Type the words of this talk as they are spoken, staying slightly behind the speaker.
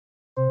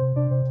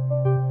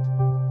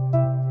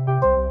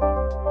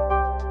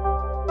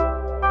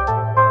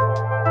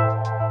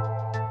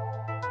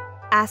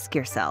Ask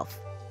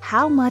yourself,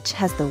 how much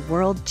has the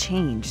world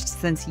changed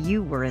since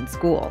you were in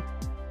school?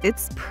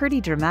 It's pretty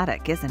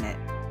dramatic, isn't it?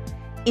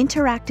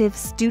 Interactive,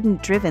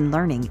 student-driven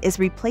learning is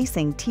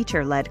replacing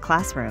teacher-led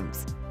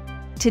classrooms.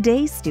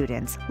 Today's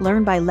students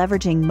learn by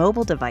leveraging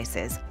mobile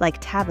devices like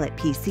tablet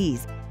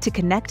PCs to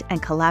connect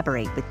and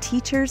collaborate with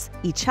teachers,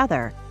 each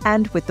other,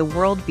 and with the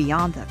world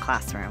beyond the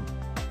classroom.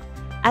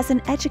 As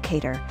an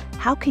educator,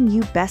 how can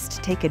you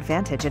best take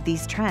advantage of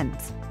these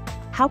trends?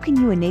 How can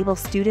you enable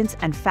students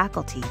and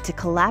faculty to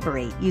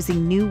collaborate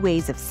using new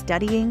ways of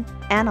studying,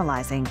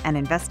 analyzing, and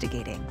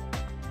investigating?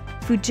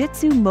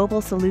 Fujitsu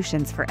Mobile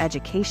Solutions for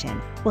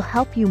Education will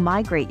help you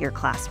migrate your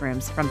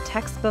classrooms from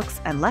textbooks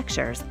and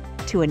lectures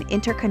to an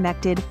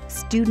interconnected,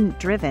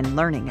 student-driven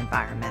learning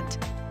environment.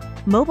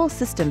 Mobile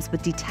systems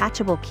with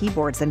detachable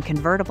keyboards and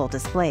convertible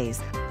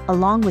displays,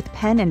 along with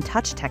pen and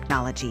touch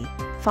technology,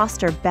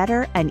 foster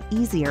better and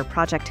easier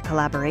project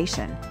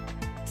collaboration.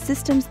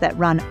 Systems that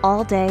run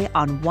all day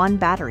on one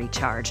battery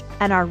charge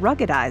and are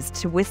ruggedized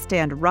to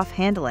withstand rough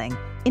handling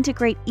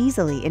integrate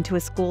easily into a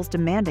school's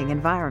demanding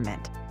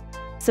environment.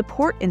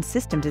 Support in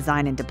system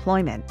design and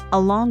deployment,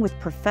 along with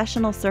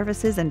professional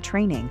services and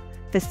training,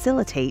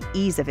 facilitate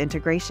ease of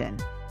integration.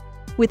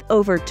 With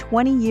over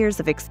 20 years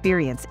of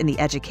experience in the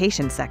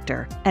education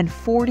sector and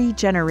 40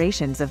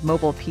 generations of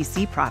mobile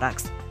PC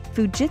products,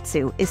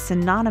 Fujitsu is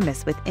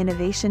synonymous with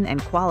innovation and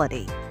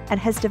quality and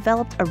has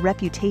developed a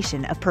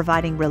reputation of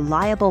providing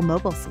reliable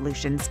mobile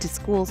solutions to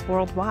schools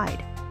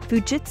worldwide.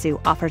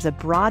 Fujitsu offers a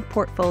broad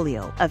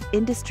portfolio of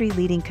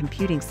industry-leading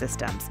computing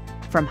systems,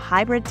 from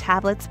hybrid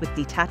tablets with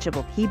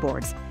detachable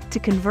keyboards to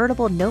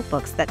convertible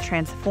notebooks that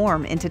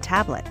transform into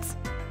tablets.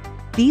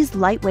 These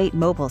lightweight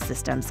mobile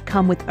systems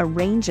come with a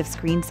range of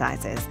screen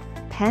sizes,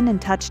 pen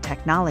and touch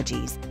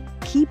technologies,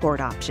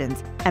 keyboard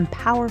options, and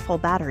powerful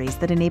batteries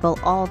that enable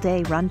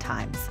all-day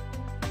runtimes.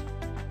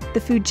 The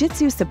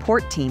Fujitsu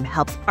support team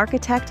helps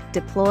architect,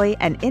 deploy,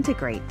 and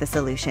integrate the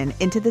solution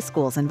into the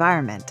school's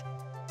environment.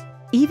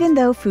 Even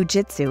though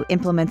Fujitsu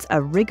implements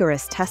a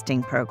rigorous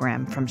testing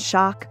program from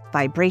shock,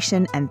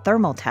 vibration, and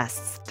thermal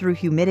tests through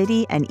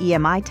humidity and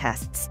EMI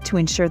tests to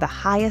ensure the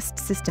highest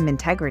system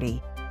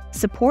integrity,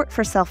 support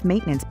for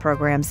self-maintenance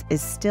programs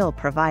is still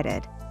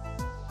provided.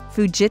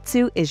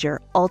 Fujitsu is your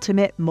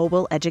ultimate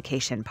mobile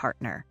education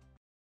partner.